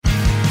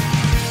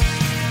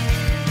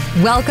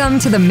Welcome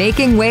to the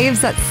Making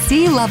Waves at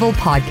C-Level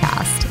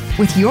podcast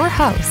with your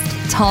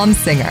host, Tom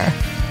Singer.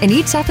 In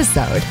each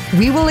episode,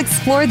 we will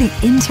explore the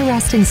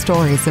interesting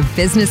stories of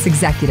business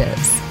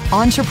executives,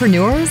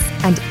 entrepreneurs,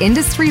 and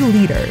industry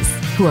leaders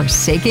who are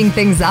shaking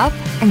things up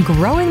and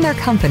growing their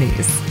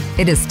companies.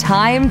 It is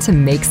time to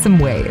make some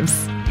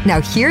waves.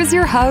 Now here's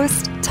your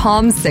host,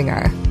 Tom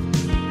Singer.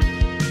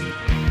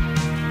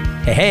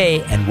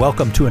 Hey, and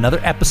welcome to another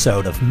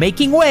episode of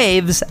Making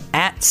Waves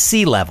at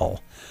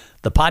C-Level,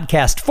 the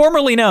podcast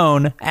formerly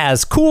known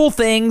as Cool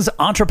Things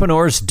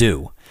Entrepreneurs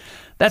Do.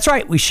 That's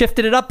right, we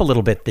shifted it up a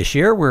little bit this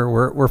year.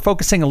 We're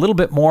focusing a little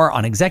bit more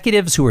on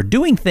executives who are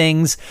doing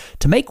things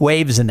to make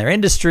waves in their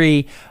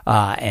industry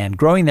and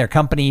growing their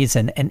companies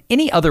and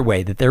any other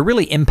way that they're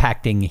really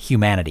impacting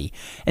humanity.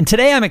 And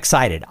today I'm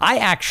excited. I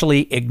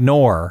actually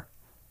ignore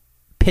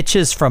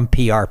pitches from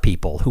PR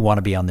people who want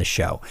to be on this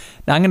show.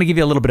 Now I'm going to give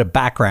you a little bit of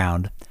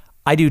background.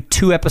 I do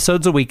 2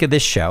 episodes a week of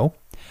this show.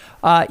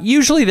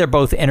 Usually they're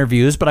both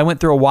interviews, but I went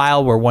through a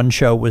while where one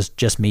show was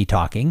just me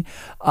talking.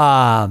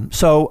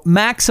 So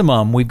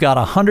maximum, we've got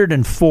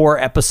 104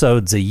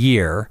 episodes a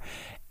year.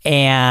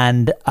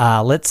 And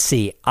let's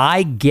see,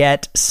 I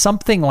get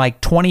something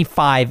like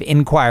 25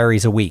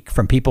 inquiries a week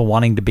from people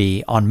wanting to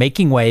be on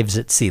Making Waves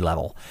at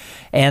C-Level.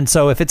 And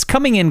so if it's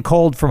coming in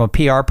cold from a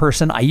PR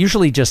person, I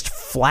usually just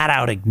flat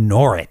out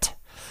ignore it.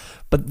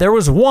 But there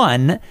was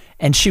one,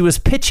 and she was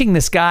pitching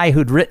this guy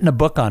who'd written a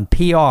book on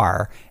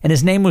PR, and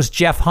his name was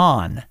Jeff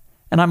Hahn.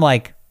 And I'm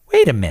like,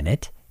 wait a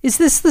minute, is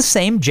this the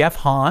same Jeff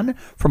Hahn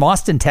from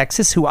Austin,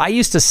 Texas, who I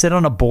used to sit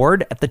on a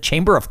board at the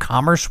Chamber of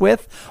Commerce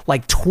with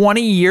like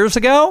 20 years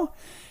ago?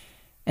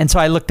 And so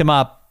I looked him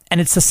up,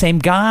 and it's the same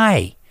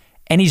guy,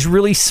 and he's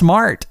really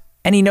smart,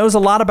 and he knows a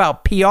lot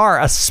about PR,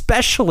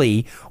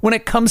 especially when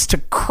it comes to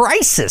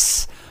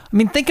crisis. I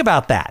mean, think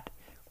about that.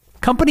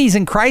 Companies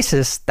in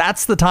crisis,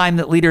 that's the time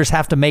that leaders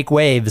have to make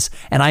waves,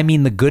 and I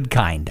mean the good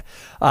kind.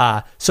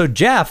 So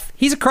Jeff,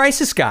 he's a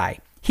crisis guy.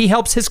 He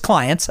helps his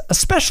clients,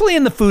 especially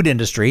in the food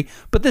industry,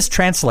 but this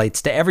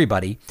translates to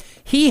everybody.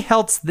 He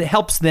helps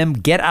them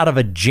get out of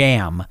a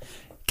jam.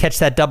 Catch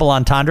that double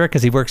entendre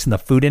because he works in the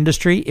food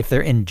industry. If they're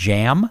in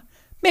jam,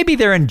 maybe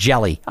they're in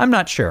jelly. I'm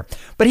not sure.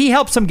 But he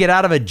helps them get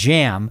out of a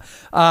jam.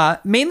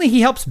 Mainly,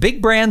 he helps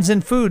big brands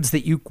in foods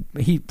that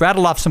he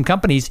rattled off some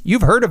companies.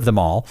 You've heard of them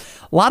all.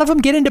 A lot of them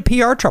get into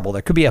PR trouble.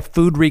 There could be a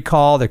food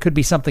recall. There could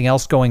be something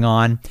else going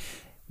on.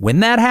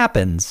 When that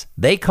happens,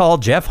 they call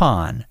Jeff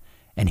Hahn,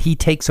 and he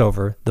takes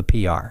over the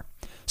PR.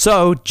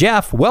 So,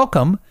 Jeff,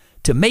 welcome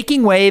to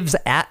Making Waves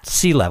at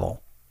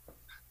C-Level.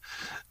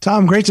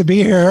 Tom, great to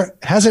be here.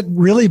 Has it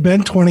really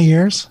been 20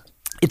 years?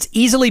 It's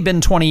easily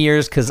been 20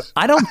 years because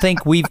I don't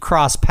think we've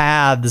crossed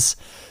paths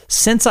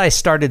since I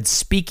started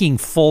speaking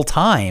full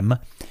time,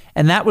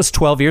 and that was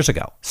 12 years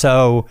ago.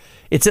 So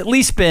it's at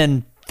least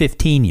been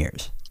 15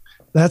 years.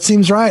 That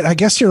seems right. I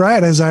guess you're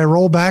right. As I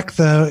roll back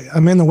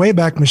I'm in the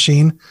Wayback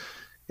Machine.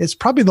 It's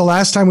probably the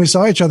last time we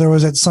saw each other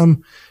was at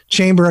some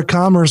Chamber of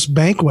Commerce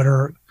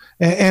banquet,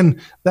 and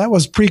that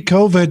was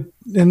pre-COVID,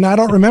 and I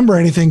don't remember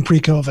anything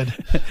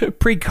pre-COVID.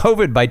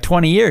 Pre-COVID by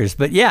 20 years,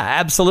 but yeah,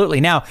 absolutely.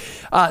 Now,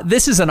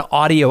 this is an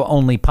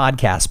audio-only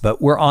podcast,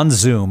 but we're on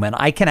Zoom, and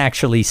I can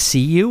actually see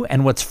you,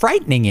 and what's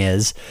frightening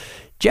is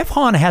Jeff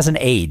Hahn hasn't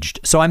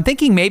aged, so I'm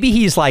thinking maybe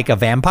he's like a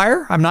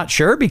vampire. I'm not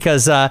sure,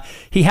 because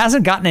he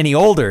hasn't gotten any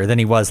older than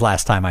he was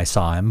last time I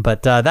saw him,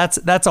 but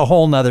that's a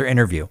whole nother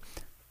interview.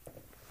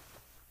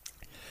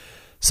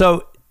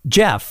 So,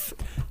 Jeff,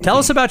 tell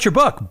us about your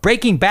book,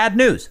 Breaking Bad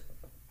News.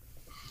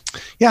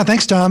 Yeah,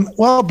 thanks, Tom.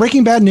 Well,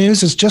 Breaking Bad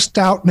News is just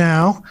out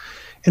now.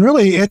 And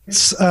really,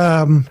 it's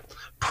a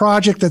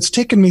project that's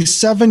taken me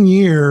 7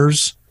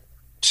 years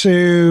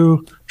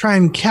to try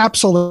and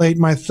encapsulate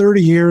my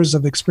 30 years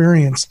of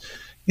experience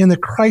in the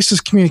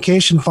crisis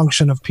communication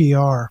function of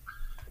PR.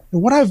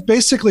 And what I've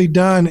basically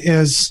done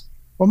is,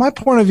 well, my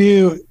point of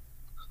view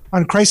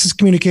on crisis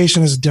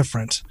communication is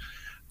different.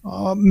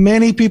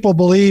 Many people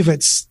believe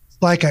it's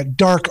like a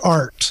dark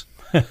art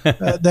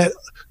that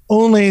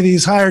only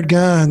these hired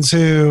guns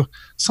who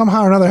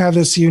somehow or another have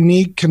this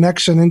unique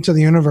connection into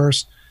the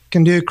universe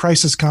can do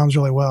crisis comms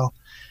really well.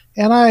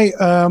 And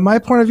my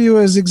point of view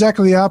is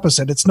exactly the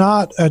opposite. It's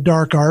not a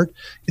dark art.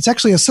 It's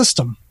actually a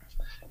system.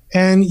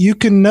 And you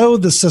can know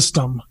the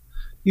system.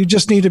 You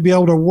just need to be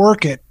able to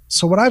work it.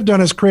 So what I've done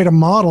is create a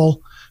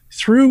model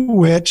through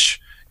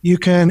which you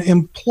can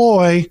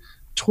employ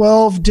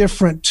 12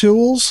 different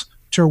tools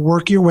to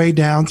work your way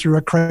down through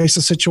a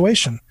crisis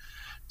situation.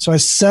 So I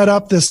set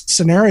up this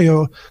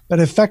scenario that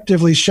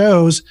effectively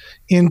shows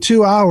in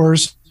 2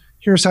 hours,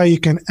 here's how you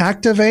can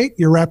activate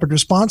your rapid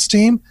response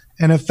team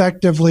and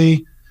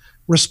effectively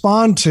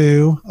respond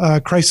to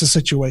a crisis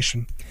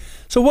situation.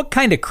 So what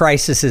kind of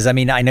crisis is, I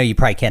mean, I know you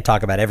probably can't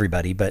talk about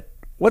everybody, but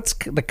what's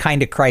the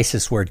kind of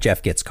crisis where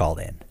Jeff gets called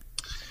in?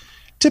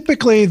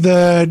 Typically,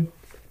 the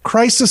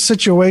crisis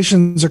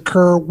situations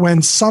occur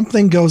when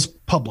something goes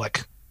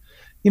public.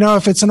 You know,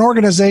 if it's an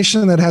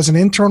organization that has an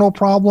internal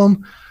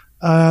problem,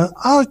 I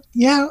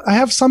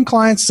have some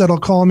clients that'll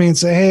call me and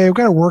say, hey, we've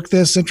got to work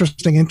this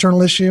interesting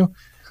internal issue.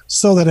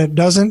 so that it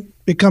doesn't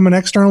become an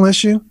external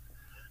issue.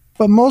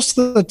 But most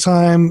of the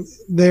time,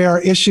 they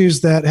are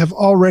issues that have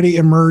already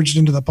emerged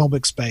into the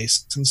public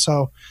space. And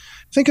so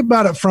think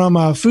about it from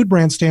a food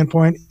brand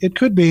standpoint. It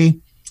could be,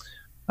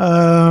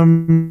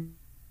 just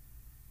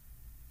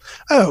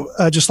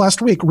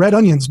last week, red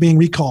onions being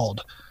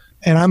recalled.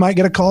 And I might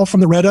get a call from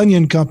the red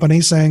onion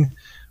company saying,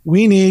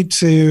 we need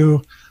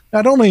to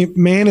not only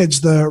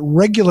manage the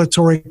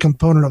regulatory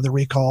component of the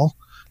recall,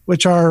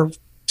 which our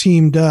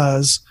team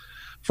does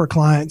for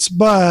clients,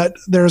 but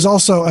there's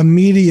also a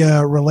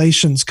media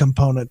relations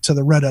component to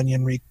the red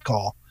onion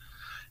recall.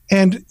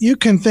 And you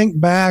can think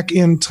back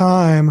in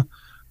time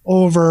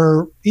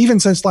over,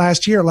 even since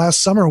last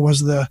summer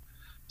was the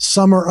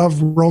summer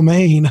of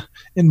romaine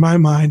in my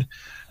mind.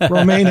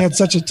 Romaine had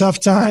such a tough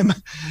time.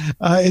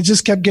 It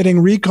just kept getting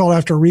recall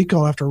after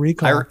recall after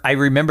recall. I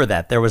remember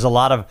that. There was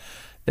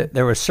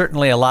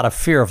certainly a lot of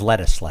fear of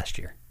lettuce last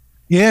year.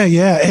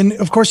 Yeah. And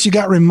of course you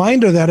got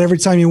reminder of that every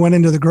time you went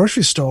into the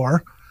grocery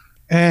store,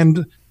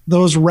 and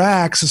those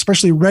racks,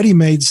 especially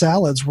ready-made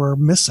salads, were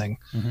missing.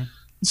 Mm-hmm.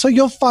 So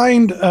you'll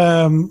find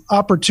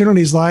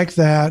opportunities like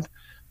that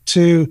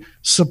to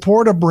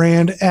support a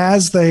brand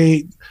as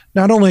they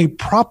not only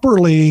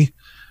properly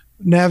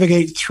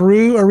navigate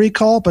through a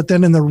recall, but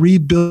then in the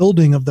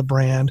rebuilding of the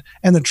brand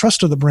and the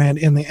trust of the brand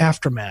in the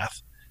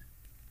aftermath.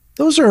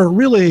 Those are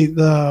really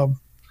the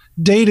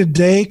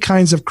day-to-day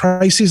kinds of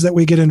crises that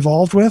we get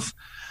involved with.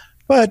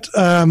 But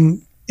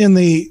in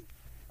the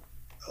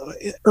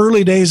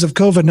early days of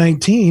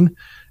COVID-19,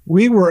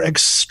 we were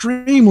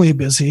extremely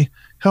busy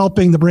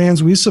helping the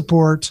brands we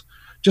support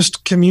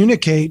just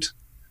communicate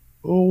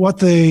what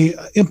the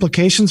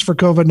implications for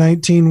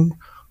COVID-19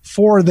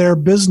 for their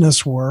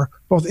business were,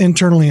 both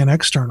internally and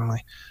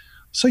externally.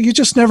 So you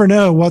just never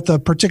know what the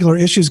particular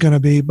issue is going to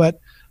be,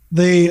 but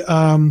the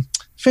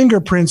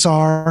fingerprints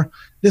are,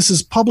 this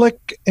is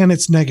public and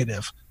it's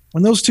negative.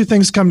 When those two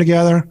things come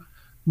together,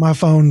 my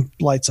phone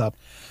lights up.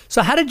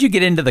 So how did you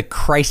get into the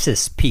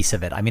crisis piece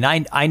of it? I mean,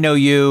 I know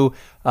you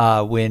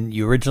when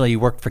you originally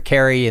worked for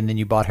Carrie and then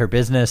you bought her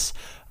business.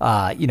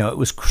 It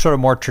was sort of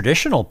more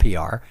traditional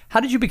PR. How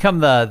did you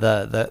become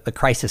the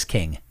crisis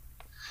king?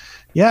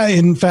 Yeah,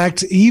 in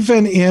fact,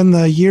 even in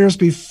the years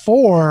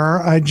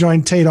before I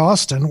joined Tate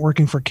Austin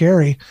working for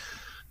Carrie,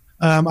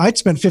 I'd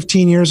spent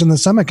 15 years in the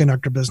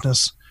semiconductor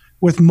business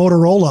with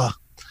Motorola.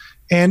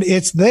 And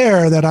it's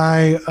there that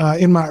I,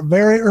 in my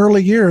very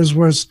early years,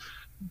 was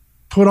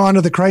put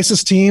onto the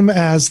crisis team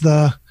as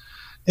the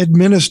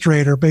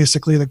administrator,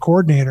 basically the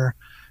coordinator.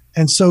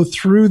 And so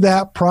through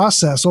that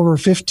process, over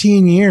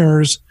 15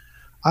 years,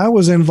 I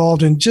was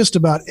involved in just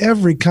about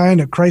every kind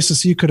of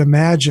crisis you could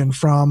imagine,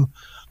 from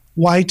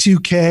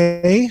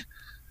Y2K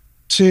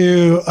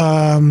to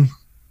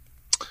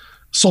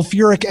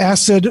sulfuric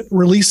acid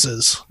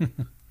releases,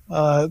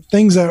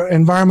 things that are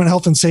environment,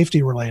 health, and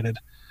safety related,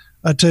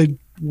 to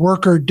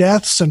worker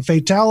deaths and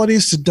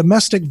fatalities, to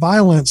domestic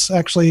violence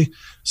actually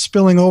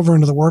spilling over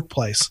into the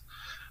workplace.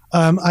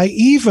 I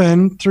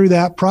even, through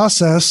that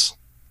process,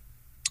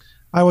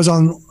 I was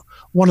on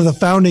one of the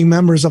founding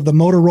members of the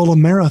Motorola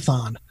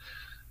Marathon.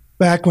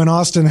 Back when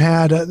Austin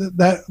had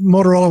that,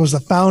 Motorola was the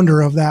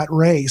founder of that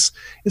race.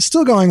 It's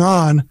still going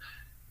on,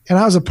 and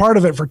I was a part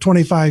of it for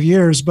 25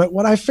 years. But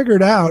what I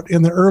figured out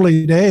in the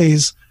early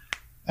days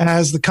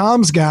as the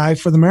comms guy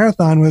for the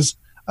marathon was,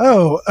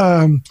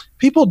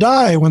 people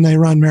die when they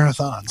run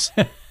marathons.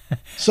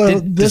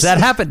 So does that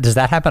happen? Does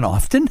that happen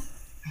often?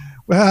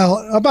 Well,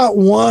 about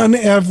one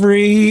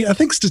every, I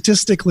think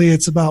statistically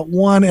it's about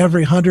one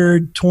every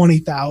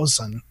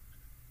 120,000.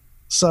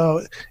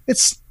 So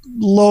it's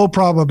low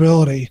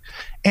probability.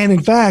 And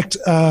in fact,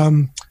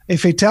 a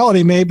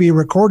fatality may be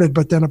recorded,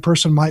 but then a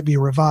person might be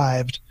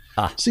revived.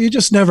 So you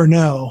just never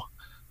know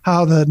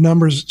how the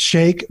numbers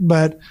shake.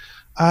 But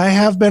I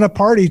have been a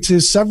party to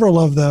several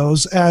of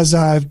those as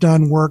I've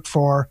done work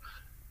for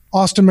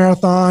Austin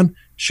Marathon,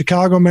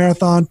 Chicago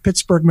Marathon,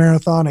 Pittsburgh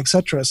Marathon,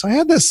 etc. So I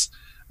had this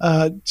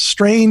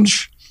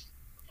strange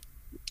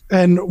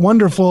and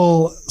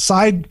wonderful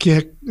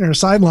sidekick or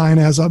sideline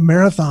as a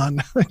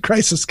marathon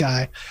crisis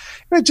guy.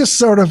 And it just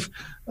sort of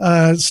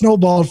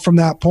snowballed from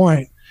that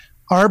point.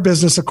 Our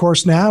business, of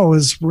course, now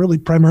is really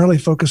primarily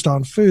focused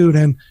on food,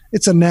 and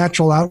it's a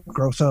natural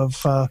outgrowth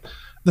of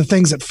the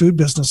things that food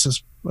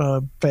businesses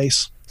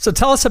face. So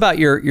tell us about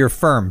your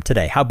firm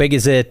today. How big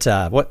is it?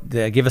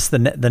 Give us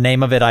the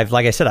name of it.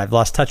 Like I said, I've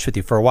lost touch with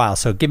you for a while.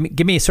 So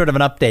give me sort of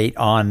an update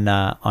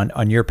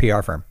on your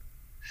PR firm.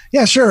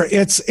 Yeah, sure.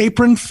 It's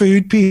Apron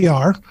Food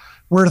PR.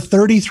 We're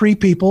 33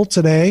 people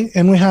today,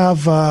 and we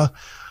have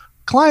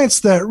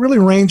clients that really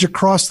range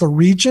across the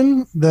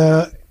region,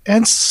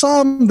 and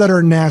some that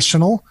are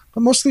national,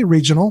 but mostly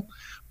regional.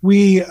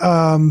 We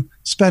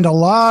spend a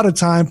lot of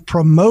time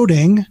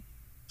promoting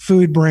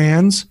food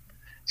brands,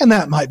 and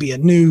that might be a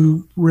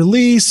new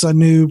release, a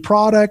new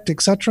product,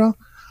 etc.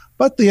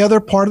 But the other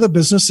part of the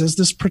business is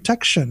this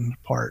protection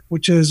part,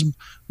 which is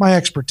my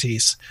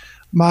expertise.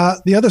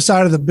 The other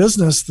side of the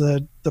business,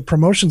 the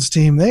promotions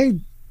team, they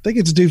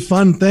get to do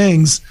fun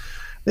things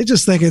They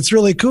just think it's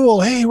really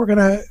cool. Hey, we're going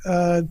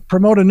to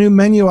promote a new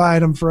menu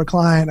item for a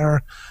client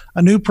or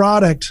a new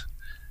product.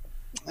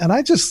 And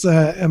I just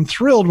am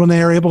thrilled when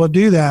they are able to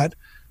do that.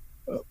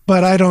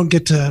 But I don't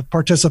get to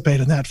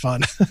participate in that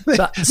fun. They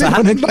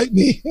don't invite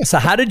me. So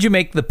how did you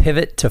make the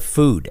pivot to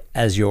food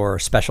as your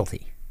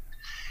specialty?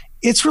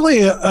 It's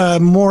really a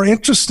more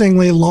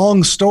interestingly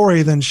long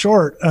story than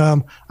short.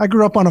 I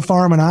grew up on a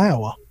farm in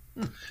Iowa.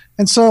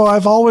 And so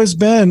I've always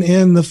been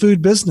in the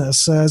food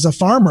business as a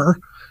farmer,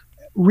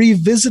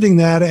 revisiting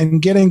that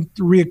and getting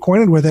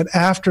reacquainted with it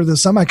after the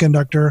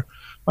semiconductor,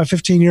 my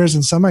 15 years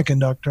in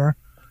semiconductor,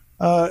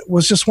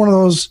 was just one of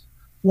those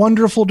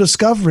wonderful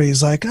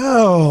discoveries like,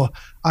 oh,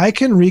 I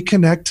can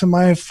reconnect to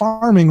my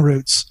farming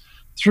roots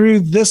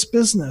through this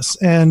business.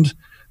 And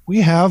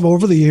we have,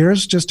 over the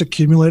years, just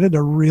accumulated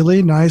a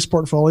really nice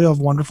portfolio of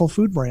wonderful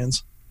food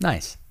brands.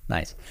 Nice.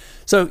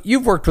 So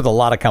you've worked with a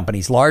lot of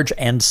companies, large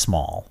and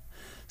small.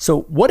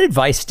 So what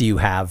advice do you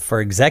have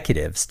for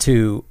executives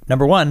to,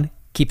 number one,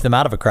 keep them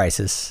out of a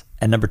crisis,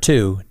 and number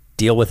two,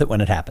 deal with it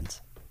when it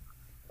happens?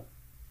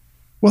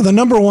 Well, the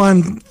number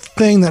one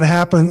thing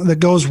that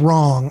goes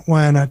wrong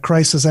when a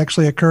crisis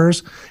actually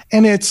occurs,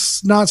 and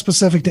it's not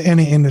specific to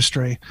any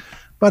industry,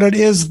 but it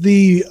is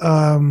the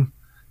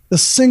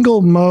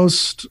single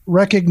most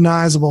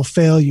recognizable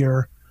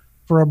failure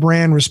for a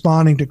brand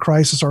responding to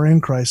crisis or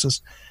in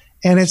crisis,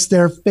 and it's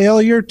their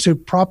failure to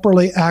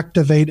properly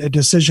activate a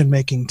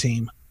decision-making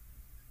team.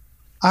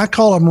 I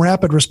call them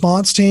rapid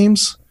response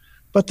teams,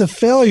 but the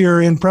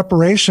failure in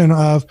preparation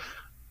of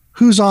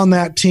who's on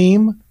that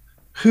team,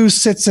 who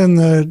sits in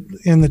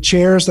the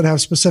chairs that have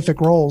specific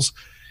roles,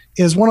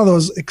 is one of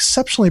those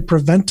exceptionally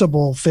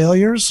preventable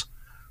failures.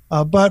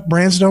 But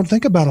brands don't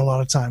think about it a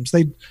lot of times.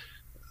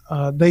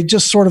 They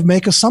just sort of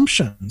make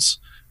assumptions.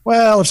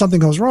 Well, if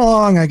something goes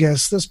wrong, I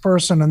guess this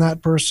person and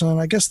that person,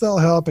 I guess they'll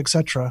help,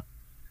 etc.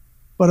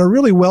 But a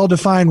really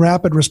well-defined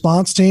rapid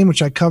response team,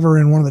 which I cover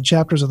in one of the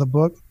chapters of the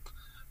book,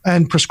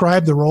 and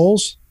prescribe the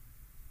roles,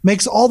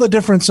 makes all the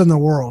difference in the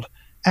world.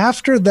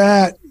 After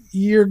that,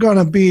 you're going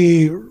to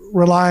be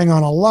relying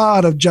on a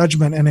lot of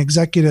judgment and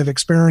executive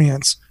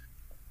experience.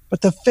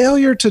 But the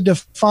failure to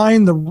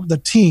define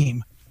the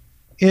team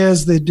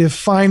is the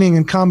defining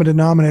and common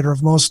denominator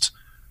of most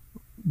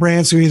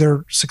brands who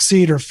either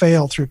succeed or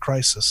fail through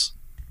crisis.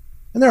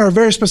 And there are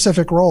very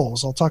specific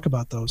roles. I'll talk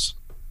about those.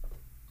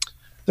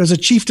 There's a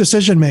chief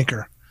decision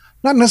maker,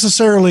 not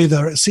necessarily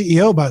the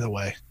CEO, by the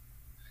way.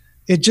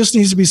 It just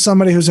needs to be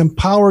somebody who's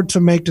empowered to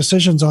make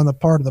decisions on the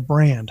part of the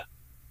brand.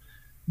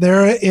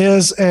 There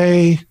is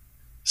a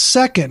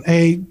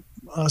secondary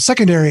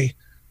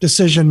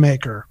decision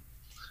maker,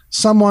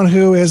 someone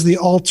who is the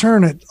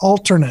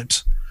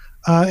alternate.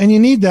 And you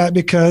need that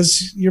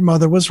because your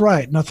mother was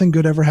right. Nothing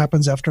good ever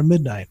happens after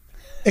midnight,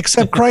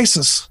 except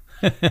crisis.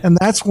 And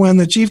that's when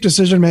the chief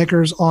decision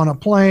maker is on a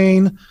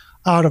plane,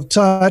 out of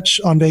touch,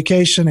 on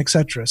vacation,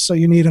 etc. So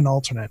you need an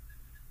alternate.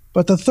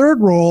 But the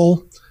third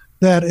role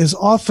that is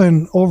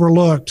often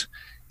overlooked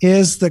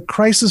is the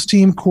crisis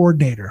team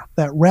coordinator,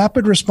 that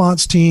rapid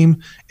response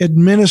team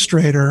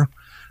administrator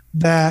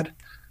that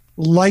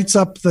lights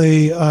up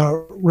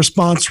the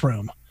response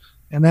room.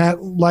 And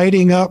that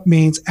lighting up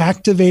means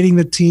activating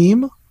the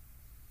team.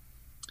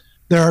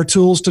 There are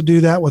tools to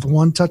do that with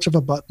one touch of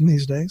a button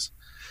these days.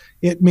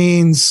 It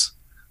means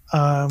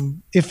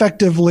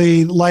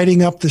effectively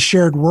lighting up the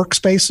shared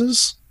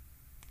workspaces,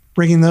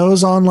 bringing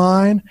those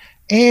online,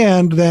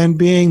 and then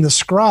being the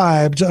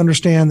scribe to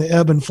understand the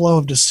ebb and flow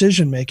of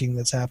decision-making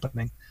that's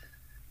happening.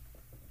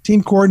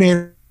 Team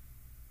coordinator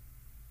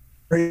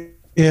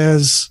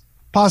is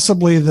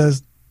possibly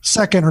the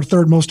second or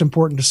third most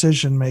important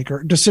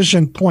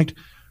decision point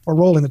or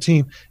role in the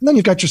team. And then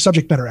you've got your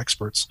subject matter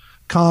experts,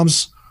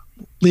 comms,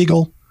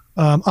 legal,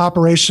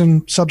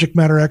 operation, subject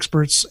matter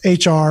experts,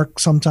 HR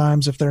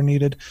sometimes if they're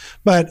needed.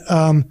 But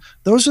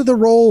those are the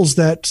roles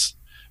that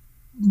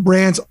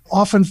brands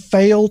often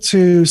fail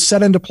to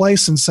set into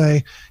place and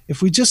say,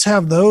 if we just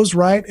have those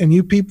right and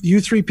you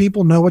three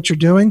people know what you're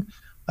doing,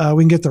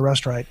 we can get the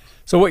rest right.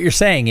 So what you're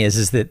saying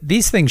is that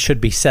these things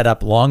should be set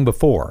up long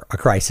before a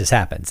crisis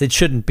happens. It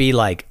shouldn't be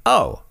like,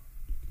 oh,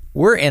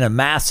 we're in a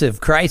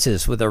massive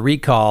crisis with a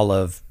recall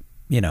of,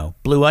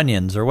 blue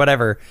onions or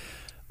whatever.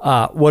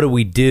 What do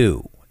we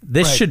do?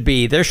 There should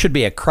be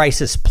a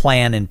crisis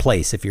plan in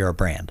place if you're a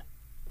brand.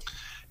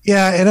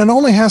 Yeah, and it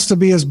only has to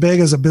be as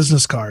big as a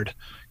business card.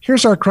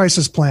 Here's our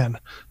crisis plan.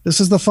 This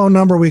is the phone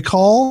number we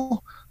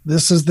call.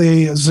 This is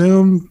the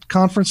Zoom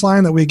conference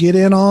line that we get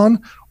in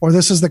on, or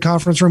this is the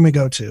conference room we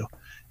go to.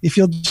 If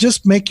you'll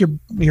just make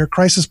your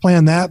crisis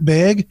plan that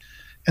big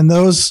and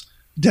those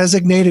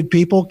designated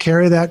people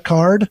carry that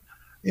card,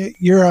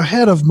 you're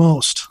ahead of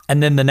most.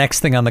 And then the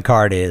next thing on the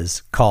card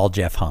is call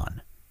Jeff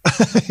Hahn.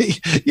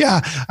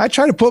 Yeah, I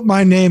try to put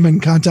my name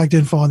and contact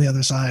info on the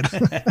other side.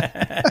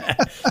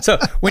 So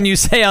when you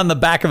say on the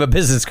back of a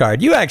business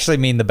card, you actually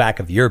mean the back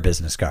of your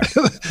business card.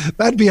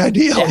 That'd be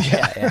ideal.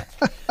 Yeah.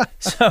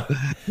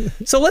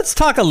 So let's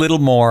talk a little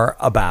more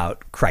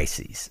about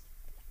crises.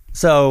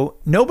 So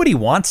nobody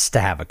wants to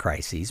have a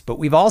crisis, but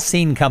we've all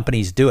seen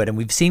companies do it, and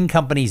we've seen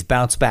companies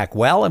bounce back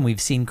well, and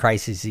we've seen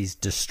crises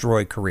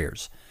destroy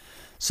careers.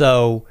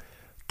 So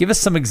give us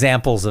some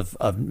examples of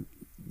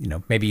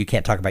maybe you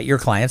can't talk about your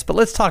clients, but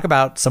let's talk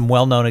about some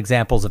well-known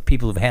examples of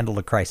people who've handled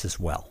a crisis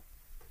well.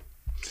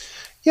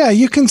 Yeah,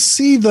 you can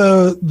see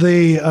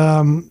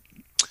the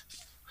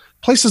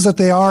places that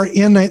they are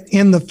in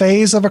the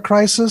phase of a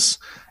crisis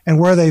and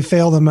where they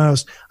fail the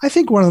most. I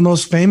think one of the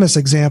most famous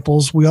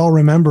examples we all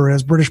remember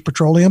is British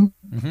Petroleum.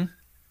 Mm-hmm.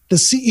 The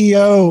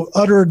CEO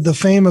uttered the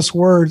famous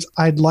words,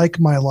 "I'd like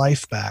my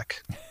life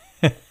back."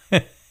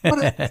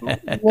 What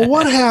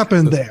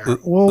happened there?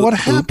 Well, what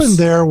happened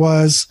there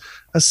was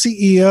a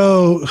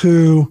CEO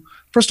who,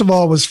 first of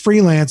all, was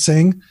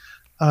freelancing,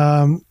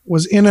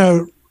 was in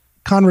a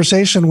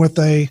conversation with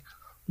a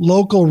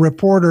local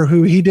reporter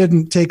who he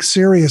didn't take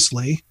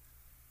seriously,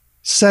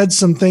 said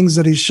some things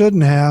that he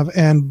shouldn't have,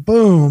 and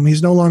boom,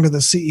 he's no longer the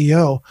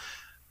CEO.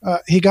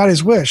 He got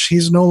his wish.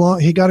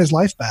 He got his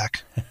life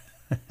back.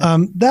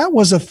 That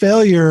was a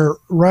failure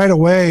right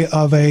away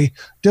of a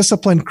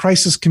disciplined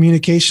crisis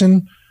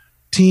communication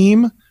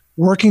team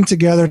working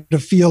together to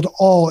field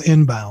all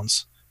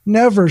inbounds.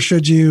 Never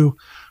should you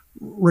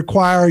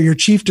require your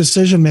chief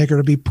decision maker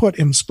to be put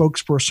in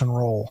spokesperson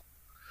role.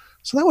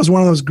 So that was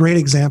one of those great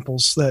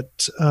examples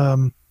that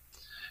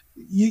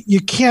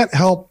you can't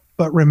help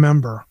but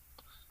remember.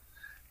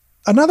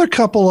 Another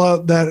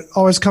couple that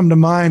always come to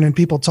mind and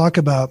people talk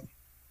about,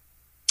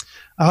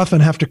 I often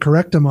have to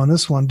correct them on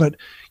this one, but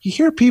you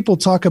hear people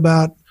talk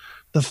about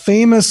the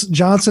famous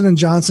Johnson &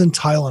 Johnson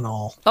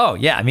Tylenol. Oh,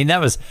 yeah. I mean,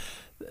 that was,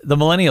 the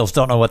millennials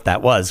don't know what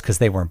that was because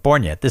they weren't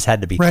born yet. This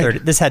had to be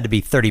right. This had to be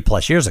 30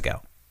 plus years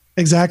ago.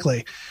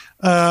 Exactly.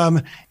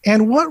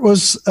 And what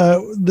was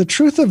the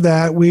truth of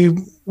that? We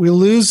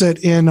lose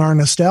it in our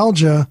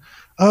nostalgia.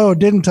 Oh,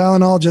 didn't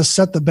Tylenol just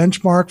set the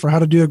benchmark for how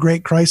to do a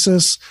great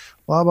crisis?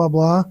 Blah, blah,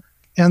 blah.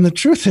 And the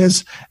truth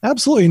is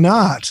absolutely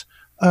not.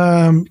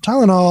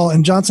 Tylenol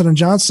and Johnson &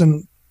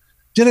 Johnson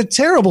did a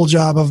terrible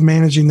job of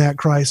managing that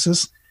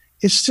crisis.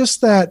 It's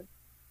just that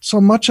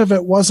so much of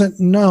it wasn't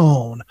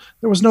known.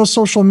 There was no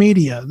social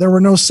media. There were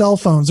no cell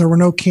phones. There were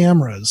no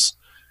cameras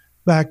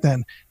back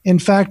then. In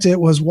fact, it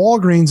was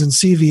Walgreens and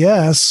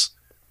CVS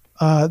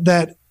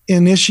that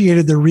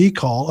initiated the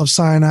recall of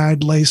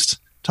cyanide-laced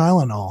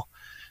Tylenol.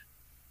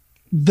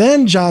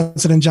 Then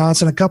Johnson &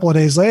 Johnson, a couple of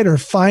days later,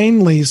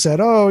 finally said,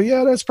 "Oh,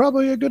 yeah, that's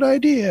probably a good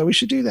idea. We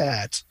should do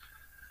that."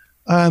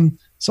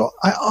 So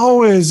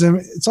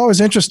it's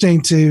always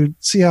interesting to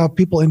see how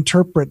people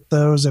interpret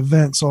those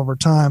events over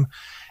time.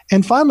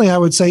 And finally, I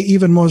would say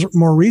even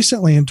more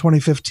recently in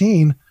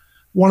 2015,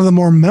 one of the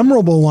more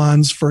memorable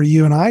ones for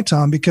you and I,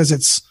 Tom, because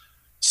it's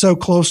so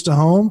close to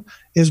home,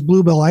 is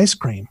Bluebell ice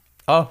cream.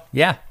 Oh,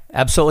 yeah,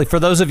 absolutely. For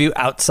those of you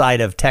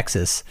outside of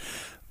Texas,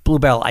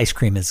 Bluebell ice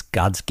cream is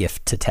God's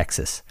gift to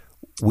Texas.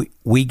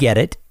 We get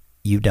it,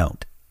 you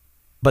don't.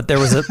 But there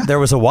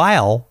was a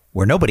while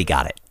where nobody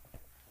got it.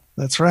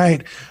 That's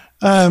right.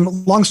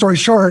 Long story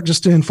short,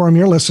 just to inform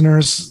your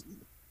listeners,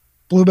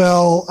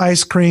 Bluebell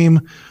ice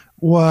cream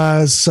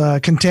was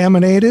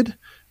contaminated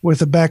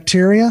with a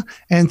bacteria,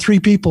 and 3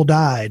 people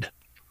died.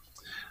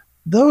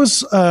 Those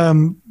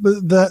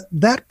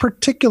that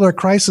particular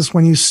crisis,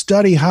 when you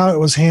study how it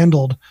was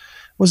handled,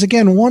 was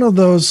again one of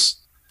those.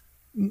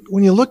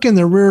 When you look in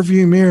the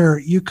rearview mirror,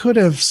 you could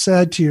have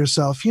said to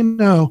yourself,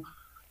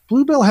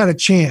 Bluebell had a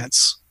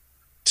chance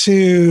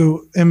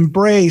to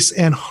embrace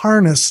and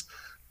harness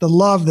the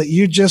love that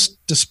you just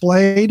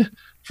displayed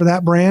for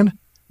that brand,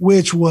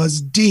 which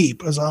was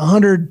deep. It was a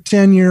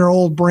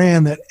 110-year-old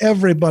brand that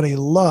everybody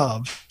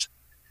loved,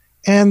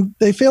 and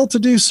they failed to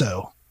do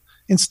so.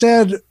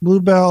 Instead,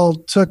 Bluebell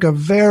took a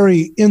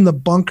very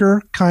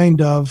in-the-bunker kind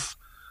of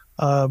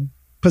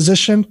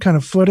position, kind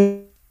of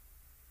footing,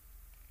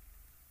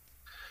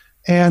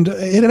 and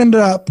it ended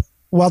up,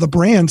 while the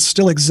brand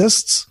still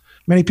exists,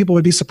 many people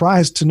would be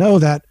surprised to know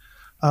that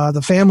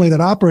the family that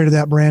operated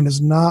that brand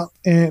is not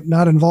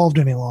involved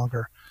any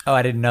longer. Oh,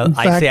 I didn't know.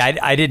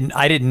 I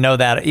didn't know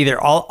that either.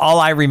 All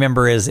I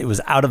remember is it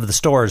was out of the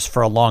stores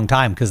for a long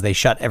time because they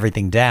shut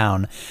everything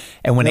down.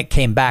 And when it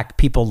came back,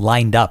 people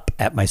lined up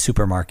at my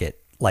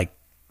supermarket, like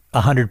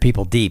 100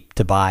 people deep,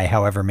 to buy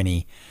however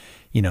many,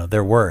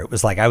 there were. It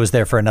was like I was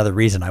there for another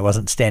reason. I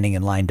wasn't standing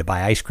in line to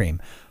buy ice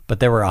cream, but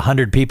there were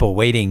 100 people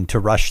waiting to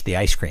rush the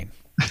ice cream.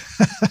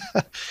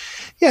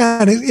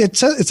 Yeah, and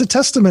it's a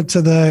testament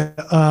to the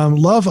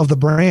love of the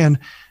brand.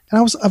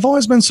 And I've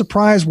always been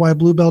surprised why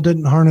Bluebell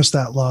didn't harness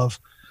that love.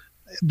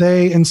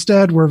 They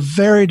instead were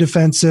very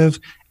defensive.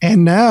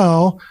 And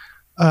now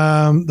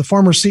the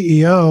former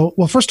CEO,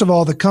 well, first of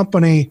all, the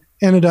company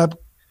ended up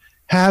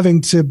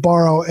having to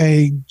borrow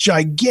a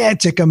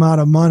gigantic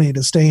amount of money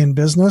to stay in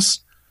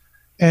business.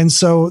 And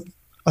so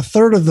a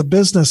third of the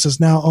business is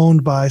now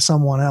owned by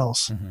someone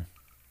else. Mm-hmm.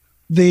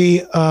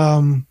 The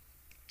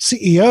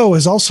CEO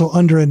is also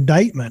under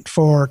indictment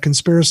for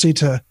conspiracy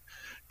to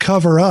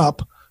cover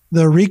up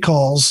the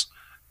recalls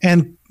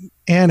and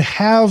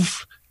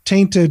have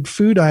tainted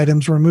food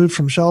items removed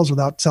from shelves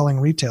without telling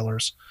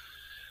retailers.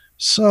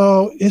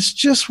 So it's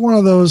just one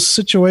of those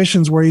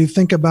situations where you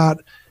think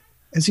about,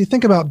 as you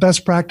think about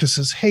best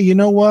practices, hey, you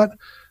know what?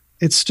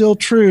 It's still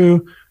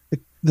true.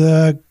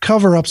 The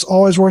cover-up's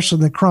always worse than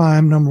the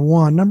crime, number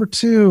one. Number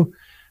two,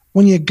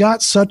 when you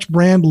got such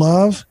brand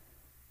love,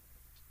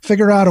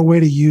 figure out a way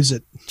to use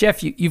it.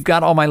 Jeff, you've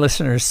got all my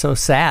listeners so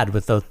sad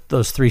with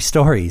those three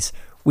stories.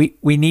 We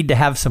need to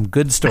have some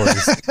good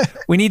stories.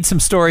 We need some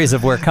stories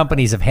of where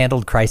companies have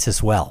handled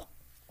crisis well.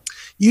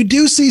 You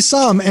do see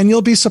some, and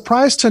you'll be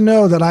surprised to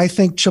know that I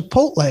think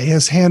Chipotle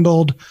has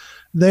handled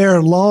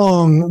their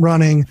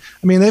long-running.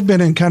 I mean, they've been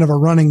in kind of a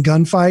running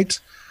gunfight.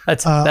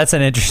 That's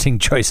an interesting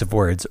choice of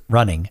words,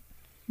 running.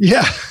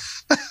 Yeah.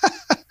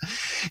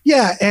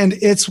 Yeah, and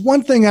it's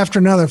one thing after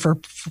another for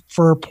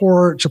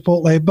poor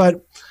Chipotle.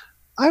 But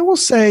I will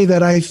say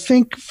that I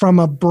think from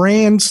a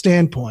brand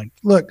standpoint,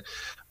 look,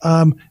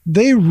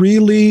 they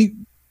really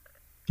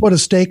put a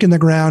stake in the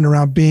ground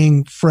around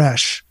being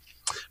fresh.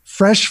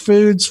 Fresh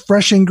foods,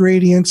 fresh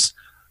ingredients,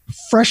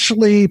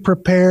 freshly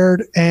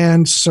prepared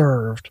and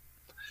served.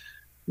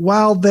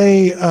 While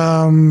they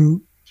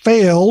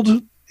failed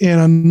in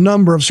a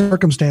number of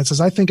circumstances,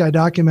 I think I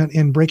document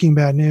in Breaking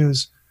Bad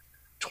News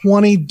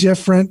 20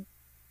 different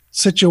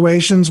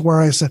situations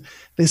where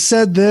they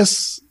said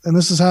this, and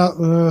this is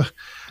how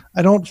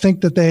I don't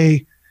think that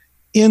they,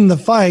 in the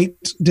fight,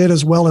 did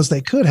as well as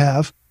they could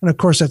have. And of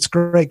course, that's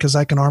great because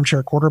I can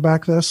armchair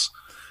quarterback this.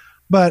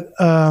 But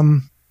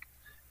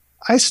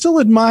I still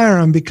admire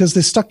them because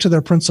they stuck to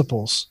their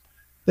principles.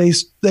 They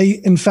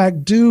in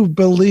fact do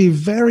believe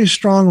very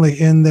strongly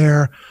in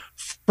their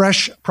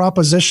fresh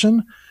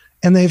proposition,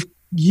 and they've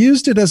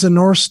used it as a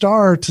North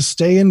Star to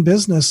stay in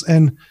business.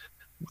 And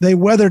they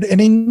weathered an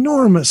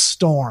enormous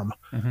storm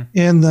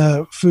in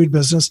the food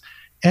business.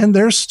 And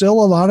there's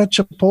still a lot of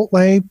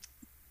Chipotle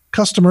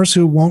customers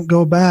who won't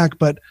go back.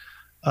 But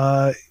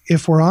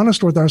if we're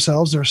honest with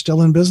ourselves, they're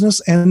still in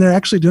business and they're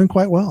actually doing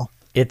quite well.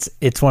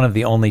 It's one of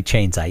the only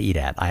chains I eat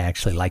at. I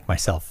actually like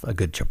myself a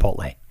good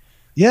Chipotle.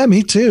 Yeah,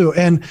 me too.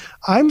 And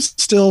I'm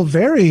still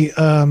very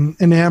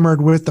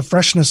enamored with the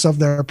freshness of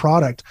their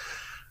product.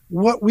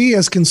 What we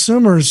as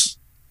consumers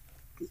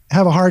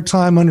have a hard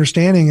time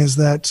understanding is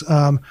that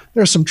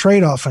there's some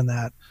trade-off in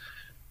that.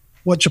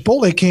 What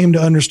Chipotle came to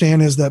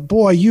understand is that,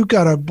 boy, you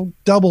got to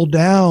double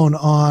down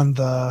on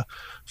the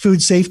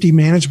food safety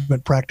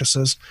management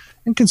practices.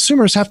 And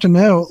consumers have to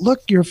know, look,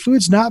 your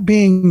food's not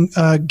being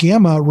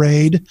gamma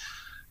rayed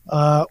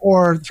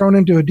or thrown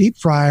into a deep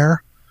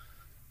fryer.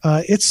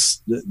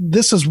 This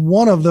is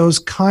one of those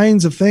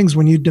kinds of things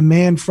when you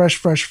demand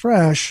fresh,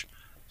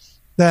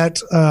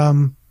 that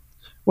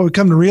what we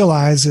come to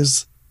realize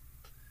is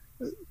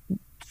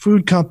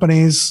food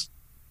companies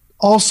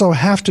also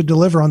have to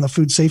deliver on the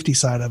food safety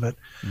side of it.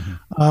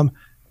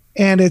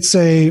 And it's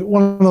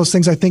one of those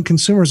things I think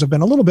consumers have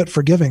been a little bit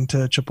forgiving to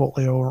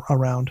Chipotle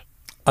around.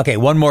 Okay,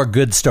 one more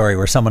good story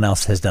where someone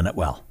else has done it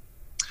well.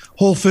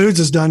 Whole Foods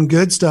has done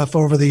good stuff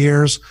over the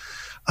years.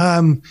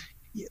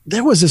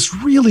 There was this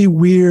really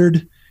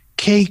weird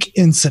cake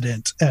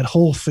incident at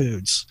Whole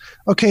Foods.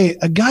 Okay,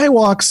 a guy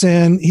walks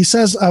in. He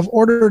says, I've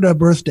ordered a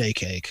birthday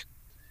cake.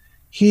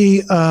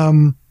 He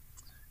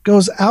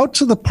goes out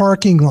to the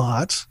parking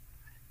lot,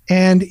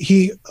 and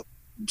he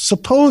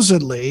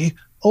supposedly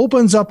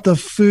opens up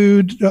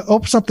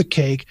the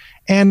cake,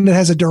 and it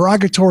has a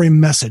derogatory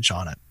message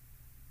on it.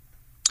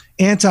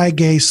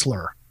 Anti-gay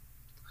slur.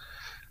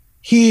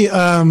 He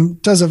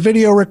does a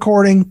video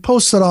recording,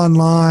 posts it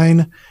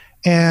online,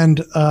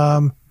 and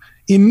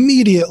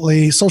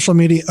immediately social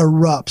media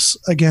erupts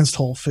against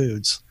Whole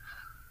Foods.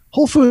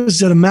 Whole Foods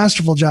did a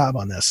masterful job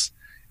on this.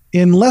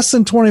 In less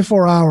than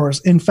 24 hours,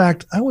 in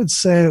fact, I would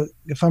say,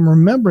 if I'm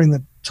remembering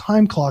the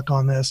time clock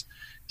on this,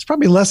 it's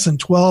probably less than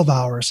 12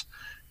 hours.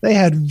 They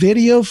had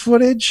video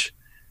footage,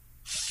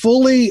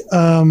 fully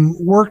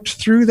worked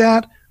through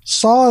that,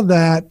 saw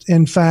that,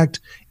 in fact,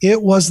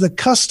 it was the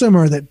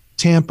customer that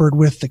tampered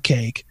with the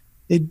cake.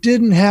 It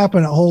didn't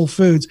happen at Whole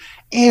Foods.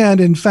 And,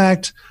 in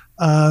fact,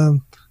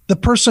 the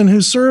person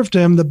who served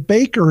him, the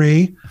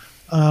bakery,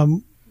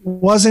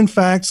 was, in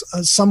fact,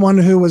 someone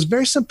who was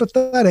very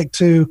sympathetic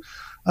to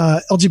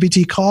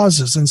LGBT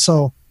causes. And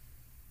so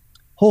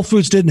Whole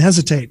Foods didn't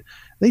hesitate.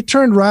 They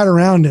turned right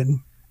around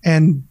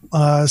and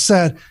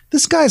said,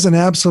 this guy's an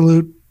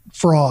absolute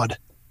fraud.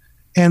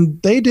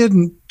 And they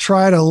didn't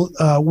try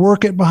to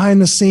work it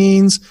behind the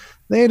scenes.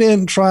 They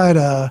didn't try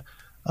to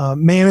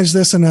manage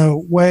this in a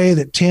way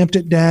that tamped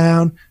it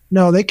down.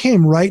 No, they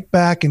came right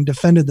back and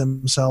defended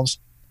themselves.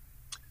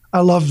 I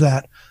love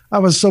that. I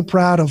was so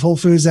proud of Whole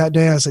Foods that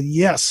day. I said,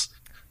 yes,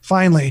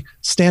 finally,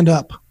 stand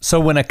up.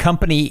 So when a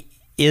company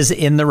is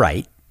in the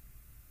right,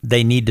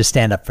 they need to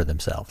stand up for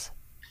themselves.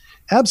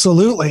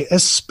 Absolutely,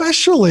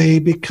 especially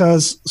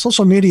because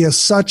social media is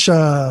such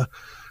a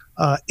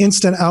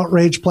instant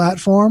outrage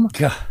platform.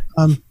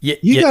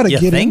 You got to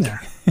get in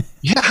there.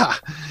 Yeah.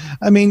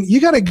 I mean, you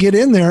got to get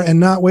in there and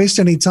not waste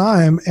any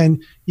time.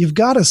 And you've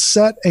got to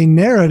set a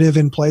narrative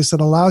in place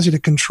that allows you to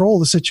control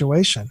the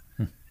situation.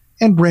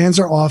 And brands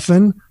are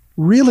often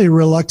really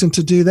reluctant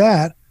to do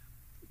that.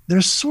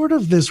 there's sort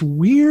of this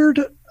weird,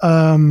 it's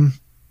kind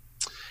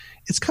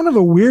of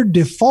a weird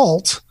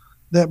default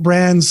that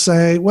brands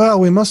say, well,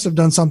 we must have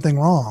done something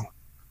wrong.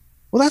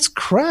 Well, that's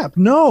crap.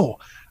 No,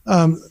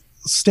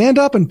 stand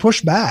up and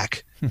push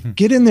back.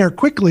 Get in there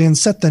quickly and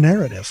set the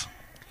narrative.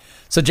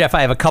 So, Jeff,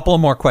 I have a couple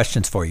of more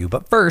questions for you.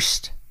 But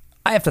first,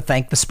 I have to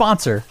thank the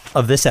sponsor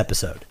of this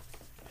episode.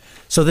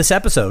 So this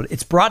episode,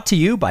 it's brought to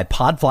you by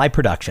Podfly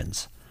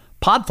Productions.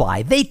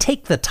 Podfly, they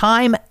take the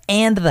time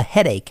and the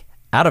headache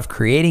out of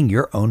creating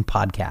your own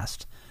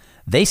podcast.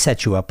 They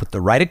set you up with the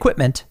right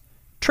equipment,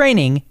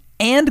 training,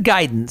 and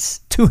guidance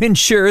to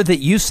ensure that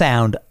you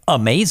sound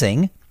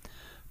amazing.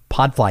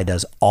 Podfly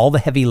does all the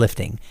heavy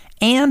lifting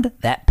and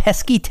that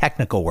pesky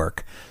technical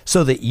work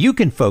so that you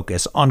can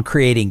focus on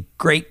creating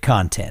great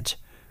content,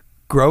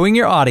 growing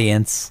your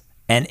audience,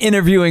 and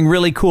interviewing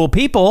really cool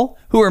people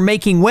who are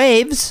making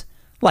waves,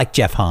 like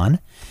Jeff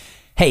Hahn.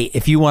 Hey,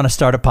 if you want to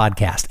start a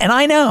podcast, and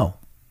I know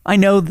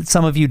that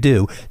some of you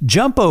do,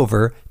 jump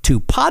over to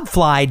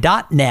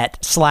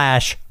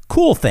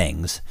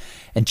podfly.net/coolthings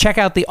and check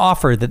out the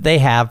offer that they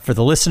have for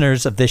the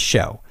listeners of this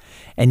show.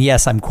 And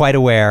yes, I'm quite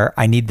aware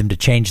I need them to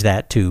change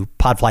that to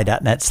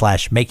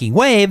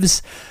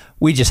podfly.net/makingwaves.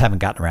 We just haven't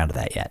gotten around to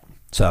that yet.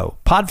 So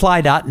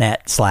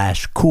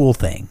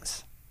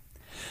podfly.net/coolthings.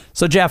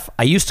 So Jeff,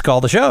 I used to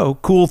call the show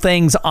Cool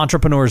Things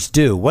Entrepreneurs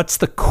Do. What's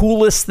the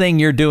coolest thing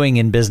you're doing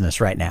in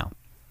business right now?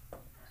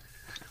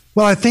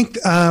 Well, I think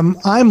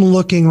I'm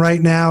looking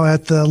right now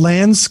at the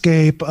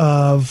landscape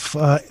of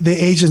the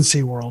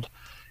agency world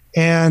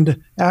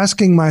and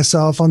asking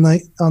myself on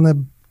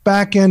the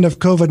back end of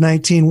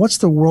COVID-19, what's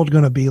the world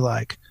going to be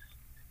like?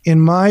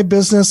 In my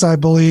business, I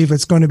believe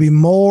it's going to be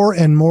more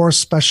and more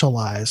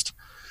specialized.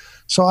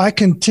 So I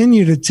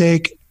continue to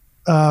take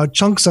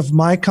chunks of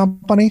my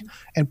company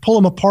and pull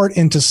them apart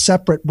into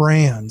separate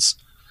brands.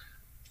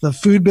 The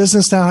food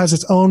business now has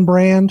its own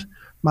brand.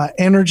 My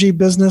energy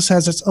business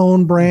has its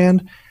own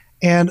brand.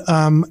 And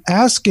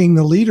asking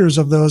the leaders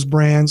of those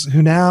brands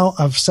who now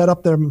have set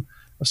them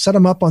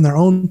up on their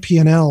own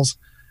P&Ls,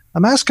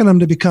 I'm asking them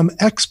to become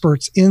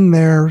experts in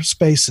their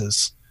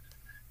spaces.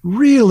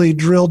 Really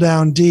drill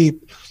down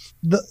deep.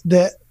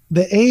 The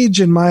age,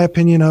 in my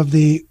opinion, of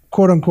the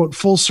quote-unquote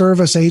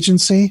full-service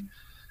agency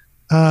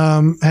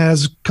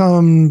has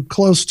come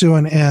close to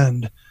an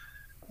end.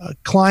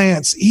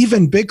 Clients,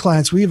 even big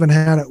clients, we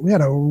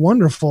had a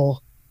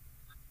wonderful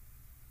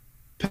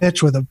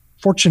pitch with a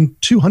Fortune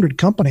 200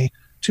 company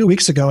 2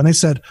 weeks ago, and they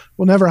said,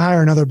 we'll never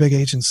hire another big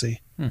agency.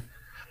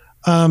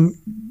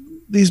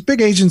 These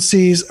big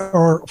agencies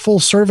or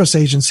full-service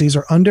agencies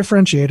are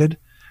undifferentiated.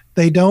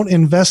 They don't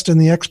invest in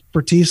the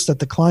expertise that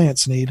the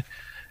clients need.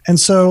 And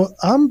so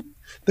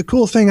the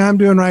cool thing I'm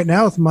doing right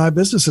now with my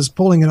business is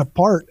pulling it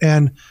apart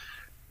and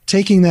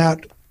taking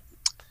that.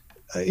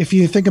 If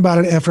you think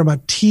about it from a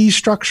T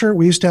structure,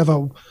 we used to have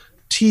a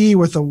T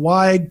with a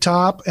wide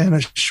top and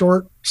a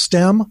short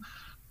stem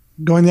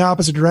going the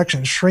opposite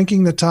direction,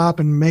 shrinking the top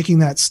and making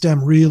that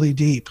stem really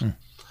deep.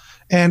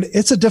 And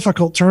it's a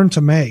difficult turn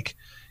to make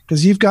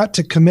because you've got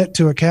to commit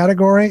to a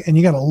category and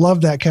you got to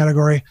love that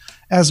category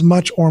as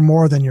much or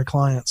more than your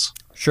clients.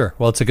 Sure.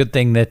 Well, it's a good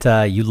thing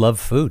that you love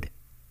food.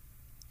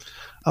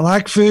 I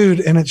like food,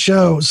 and it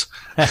shows.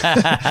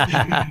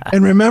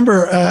 And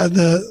remember,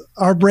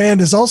 our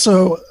brand is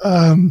also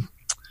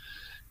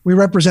we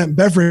represent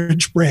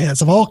beverage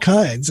brands of all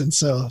kinds, and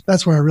so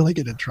that's where I really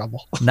get in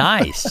trouble.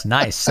 Nice.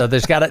 So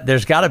there's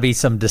got to be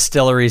some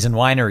distilleries and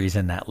wineries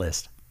in that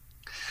list.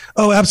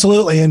 Oh,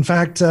 absolutely. In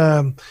fact,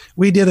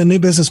 we did a new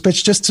business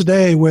pitch just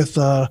today with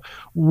a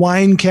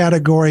wine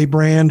category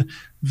brand.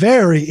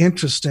 Very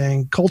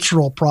interesting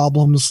cultural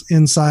problems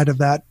inside of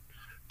that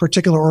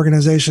particular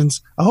organizations.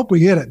 I hope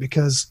we get it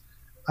because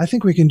I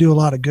think we can do a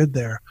lot of good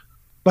there.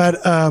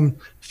 But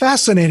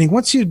fascinating.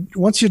 Once you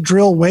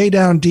drill way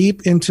down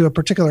deep into a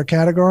particular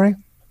category,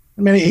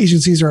 many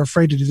agencies are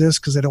afraid to do this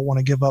because they don't want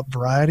to give up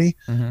variety.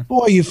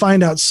 Boy, you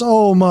find out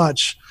so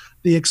much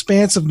the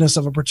expansiveness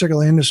of a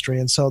particular industry.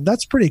 And so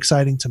that's pretty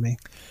exciting to me.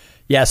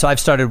 Yeah, so I've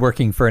started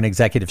working for an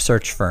executive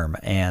search firm,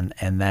 and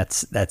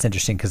that's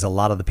interesting because a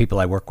lot of the people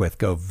I work with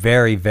go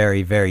very,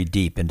 very, very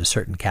deep into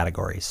certain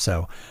categories.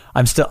 So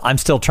I'm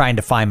still trying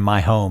to find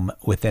my home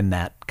within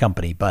that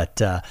company,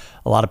 but a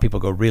lot of people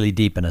go really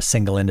deep in a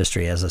single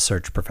industry as a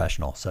search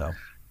professional. So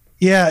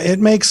yeah, it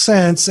makes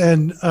sense,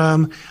 and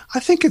I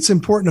think it's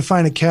important to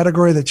find a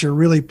category that you're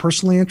really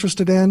personally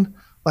interested in.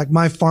 Like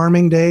my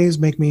farming days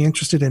make me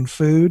interested in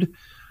food,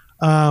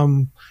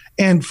 and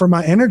for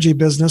my energy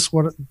business,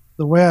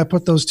 the way I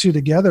put those two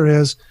together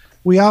is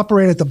we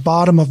operate at the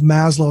bottom of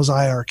Maslow's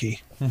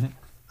hierarchy.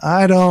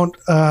 I don't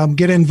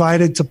get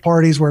invited to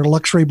parties where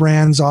luxury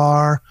brands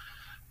are.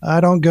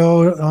 I don't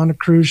go on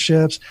cruise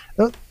ships.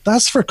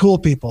 That's for cool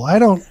people. I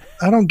don't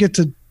get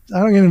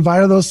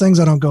invited to those things.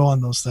 I don't go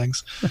on those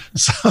things.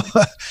 So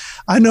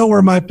I know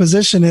where my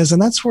position is,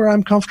 and that's where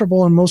I'm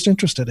comfortable and most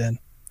interested in.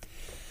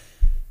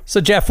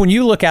 So Jeff, when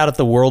you look out at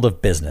the world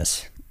of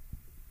business,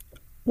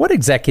 what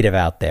executive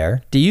out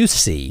there do you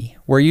see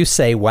where you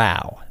say,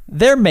 wow,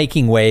 they're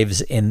making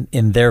waves in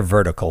their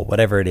vertical,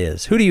 whatever it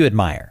is. Who do you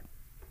admire?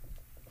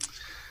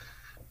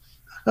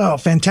 Oh,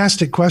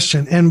 fantastic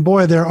question. And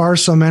boy, there are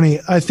so many.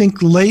 I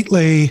think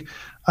lately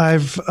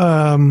I've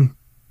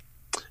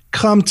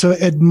come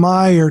to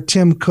admire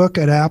Tim Cook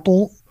at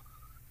Apple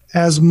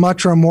as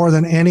much or more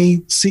than any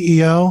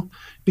CEO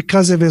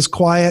because of his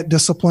quiet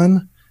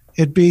discipline.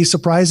 It'd be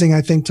surprising,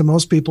 I think, to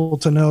most people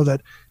to know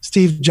that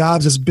Steve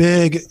Jobs, as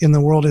big in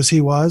the world as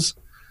he was,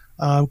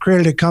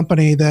 created a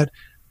company that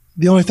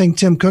the only thing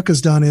Tim Cook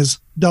has done is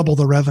double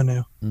the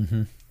revenue.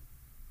 Mm-hmm.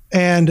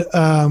 And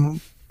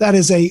that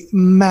is a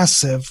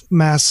massive,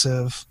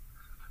 massive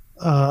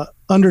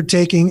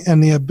undertaking,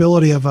 and the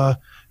ability of a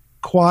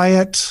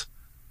quiet,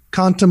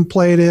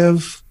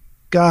 contemplative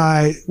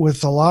guy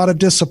with a lot of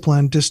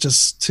discipline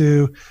just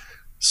to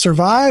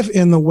survive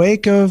in the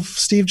wake of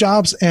Steve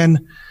Jobs.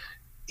 And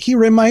he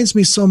reminds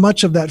me so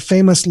much of that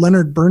famous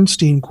Leonard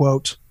Bernstein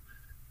quote.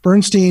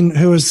 Bernstein,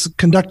 who has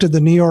conducted the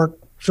New York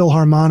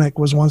Philharmonic,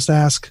 was once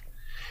asked,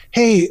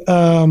 hey,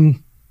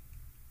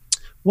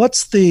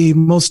 what's the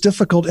most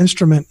difficult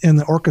instrument in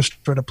the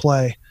orchestra to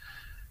play?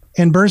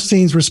 And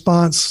Bernstein's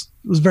response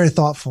was very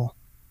thoughtful.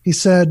 He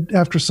said,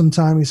 after some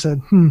time, he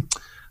said,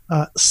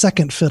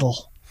 second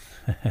fiddle.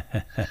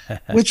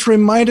 Which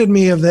reminded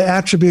me of the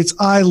attributes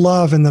I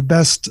love in the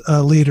best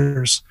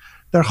leaders.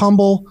 They're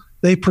humble,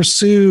 they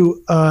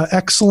pursue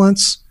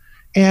excellence,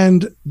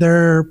 and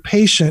they're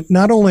patient,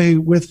 not only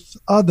with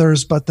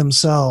others, but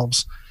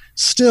themselves.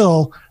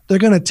 Still, they're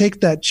going to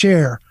take that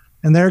chair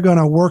and they're going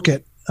to work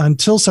it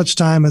until such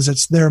time as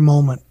it's their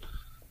moment.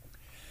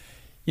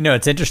 You know,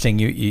 it's interesting.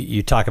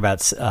 You talk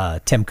about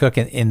Tim Cook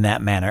in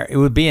that manner. It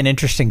would be an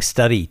interesting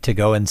study to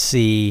go and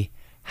see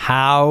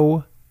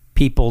how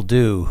people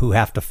do who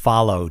have to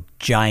follow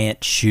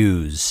giant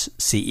shoes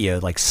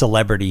CEO, like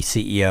celebrity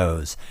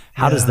CEOs.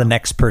 How does the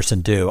next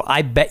person do?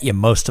 I bet you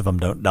most of them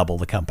don't double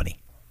the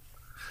company.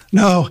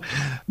 No,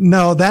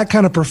 that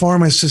kind of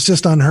performance is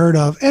just unheard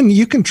of. And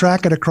you can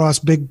track it across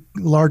big,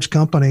 large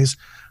companies.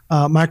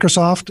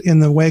 Microsoft, in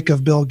the wake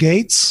of Bill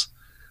Gates,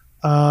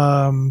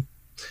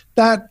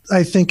 that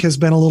I think has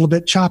been a little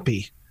bit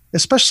choppy,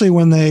 especially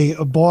when they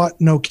bought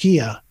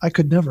Nokia. I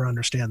could never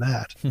understand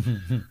that.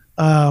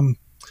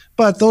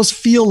 But those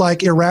feel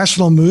like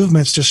irrational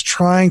movements, just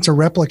trying to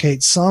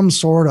replicate some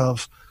sort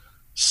of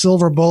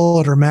silver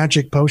bullet or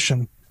magic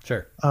potion.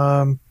 Sure.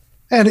 And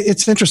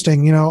it's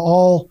interesting, you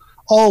know,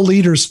 all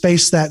leaders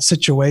face that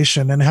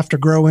situation and have to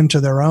grow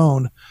into their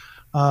own.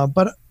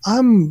 But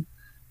I'm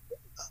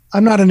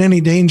not in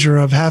any danger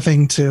of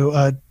having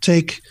to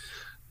take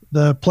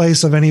the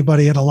place of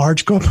anybody at a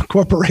large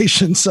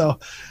corporation. So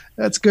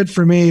that's good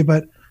for me.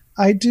 But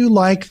I do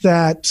like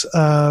that.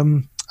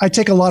 I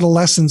take a lot of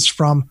lessons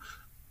from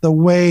the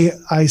way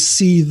I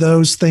see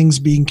those things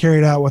being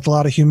carried out with a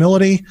lot of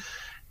humility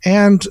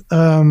and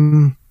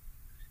a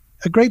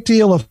great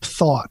deal of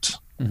thought.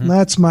 Mm-hmm.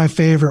 That's my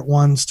favorite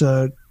ones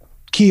to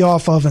key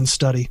off of and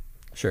study.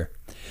 Sure.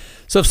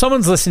 So if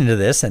someone's listening to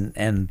this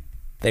and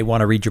they want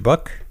to read your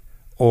book,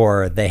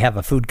 or they have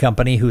a food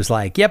company who's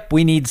like, yep,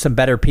 we need some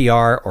better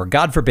PR, or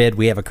God forbid,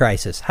 we have a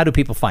crisis, how do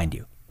people find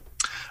you?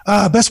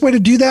 Best way to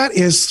do that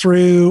is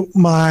through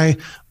my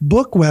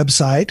book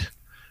website,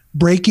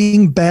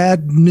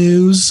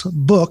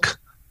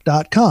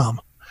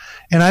 breakingbadnewsbook.com.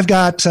 And I've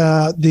got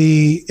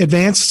the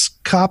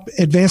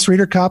advanced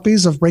reader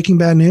copies of Breaking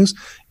Bad News.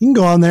 You can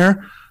go on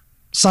there,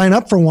 sign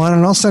up for one,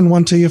 and I'll send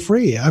one to you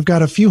free. I've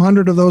got a few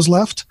hundred of those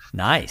left.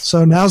 Nice.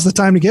 So now's the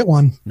time to get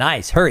one.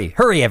 Nice. Hurry,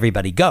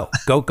 everybody. Go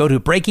to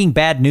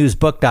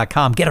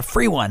breakingbadnewsbook.com. Get a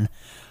free one.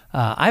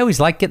 I always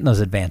like getting those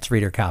advanced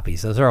reader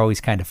copies. Those are always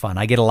kind of fun.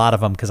 I get a lot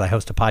of them because I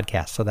host a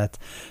podcast, so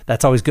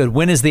that's always good.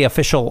 When is the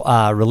official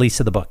release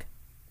of the book?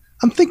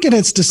 I'm thinking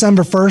it's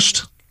December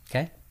 1st.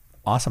 Okay.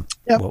 Awesome.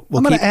 Yep.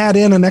 I'm going to add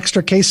in an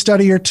extra case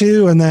study or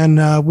two, and then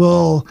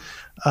we'll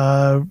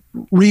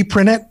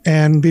reprint it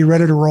and be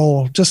ready to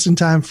roll just in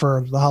time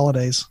for the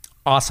holidays.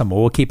 Awesome. Well,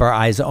 we'll keep our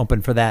eyes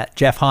open for that.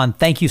 Jeff Hahn,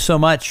 thank you so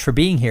much for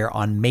being here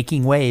on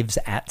Making Waves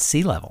at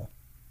Sea Level.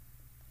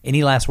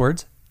 Any last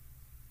words?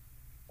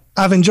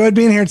 I've enjoyed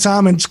being here,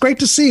 Tom, and it's great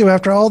to see you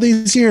after all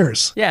these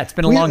years. Yeah, it's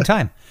been a long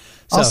time.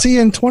 So, I'll see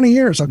you in 20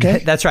 years,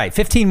 okay? That's right.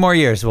 15 more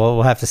years.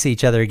 We'll have to see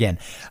each other again.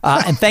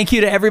 And thank you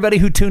to everybody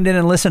who tuned in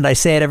and listened. I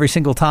say it every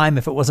single time.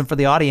 If it wasn't for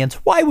the audience,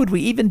 why would we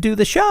even do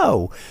the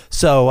show?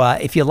 So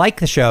if you like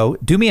the show,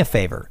 do me a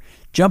favor.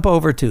 Jump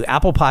over to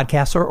Apple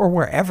Podcasts or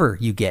wherever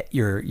you get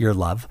your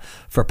love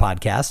for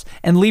podcasts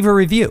and leave a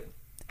review.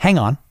 Hang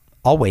on.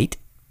 I'll wait.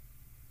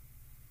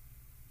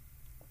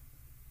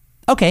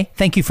 Okay,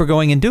 thank you for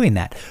going and doing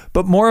that.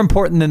 But more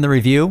important than the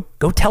review,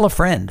 go tell a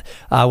friend.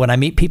 When I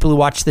meet people who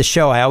watch this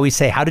show, I always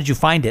say, how did you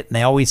find it? And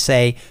they always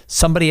say,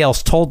 somebody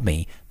else told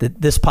me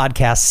This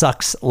podcast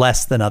sucks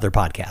less than other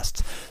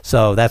podcasts.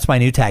 So that's my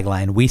new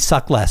tagline. We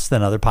suck less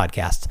than other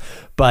podcasts.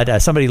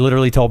 But somebody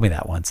literally told me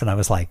that once, and I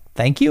was like,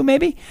 thank you,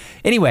 maybe?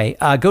 Anyway,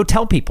 go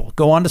tell people.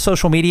 Go onto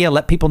social media.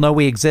 Let people know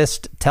we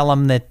exist. Tell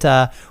them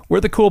that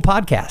we're the Cool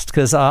Podcast.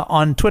 Because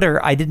on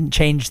Twitter, I didn't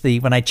change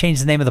when I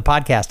changed the name of the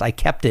podcast, I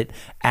kept it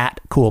at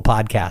Cool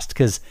Podcast.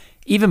 Because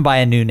even by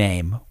a new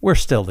name, we're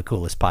still the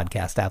coolest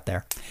podcast out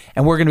there.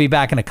 And we're going to be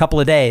back in a couple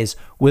of days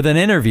with an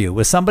interview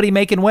with somebody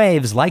making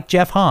waves like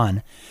Jeff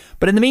Hahn.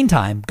 But in the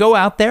meantime, go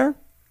out there,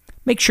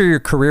 make sure your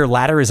career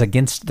ladder is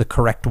against the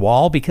correct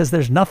wall, because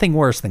there's nothing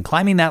worse than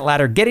climbing that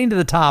ladder, getting to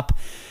the top,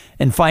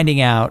 and finding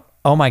out,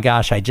 oh my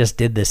gosh, I just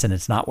did this and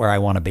it's not where I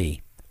want to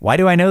be. Why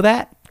do I know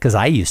that? Because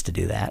I used to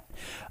do that.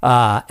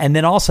 And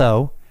then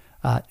also,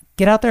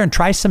 get out there and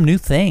try some new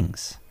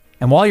things.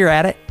 And while you're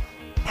at it,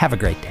 have a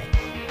great day.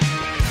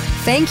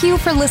 Thank you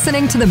for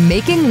listening to the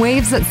Making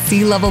Waves at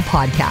Sea Level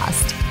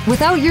podcast.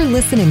 Without your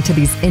listening to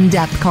these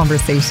in-depth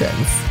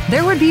conversations,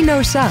 there would be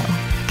no show.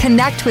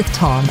 Connect with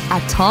Tom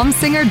at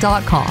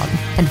tomsinger.com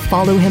and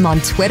follow him on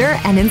Twitter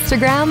and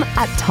Instagram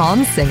at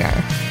tomsinger.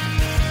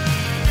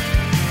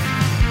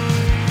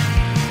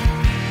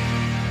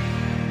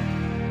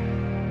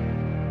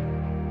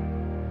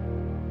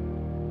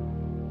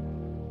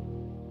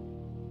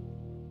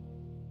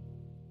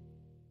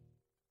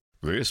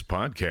 This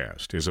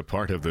podcast is a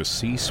part of the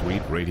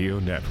C-Suite Radio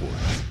Network.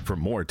 For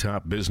more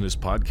top business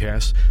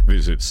podcasts,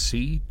 visit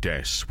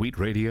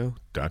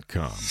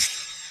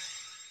c-suiteradio.com.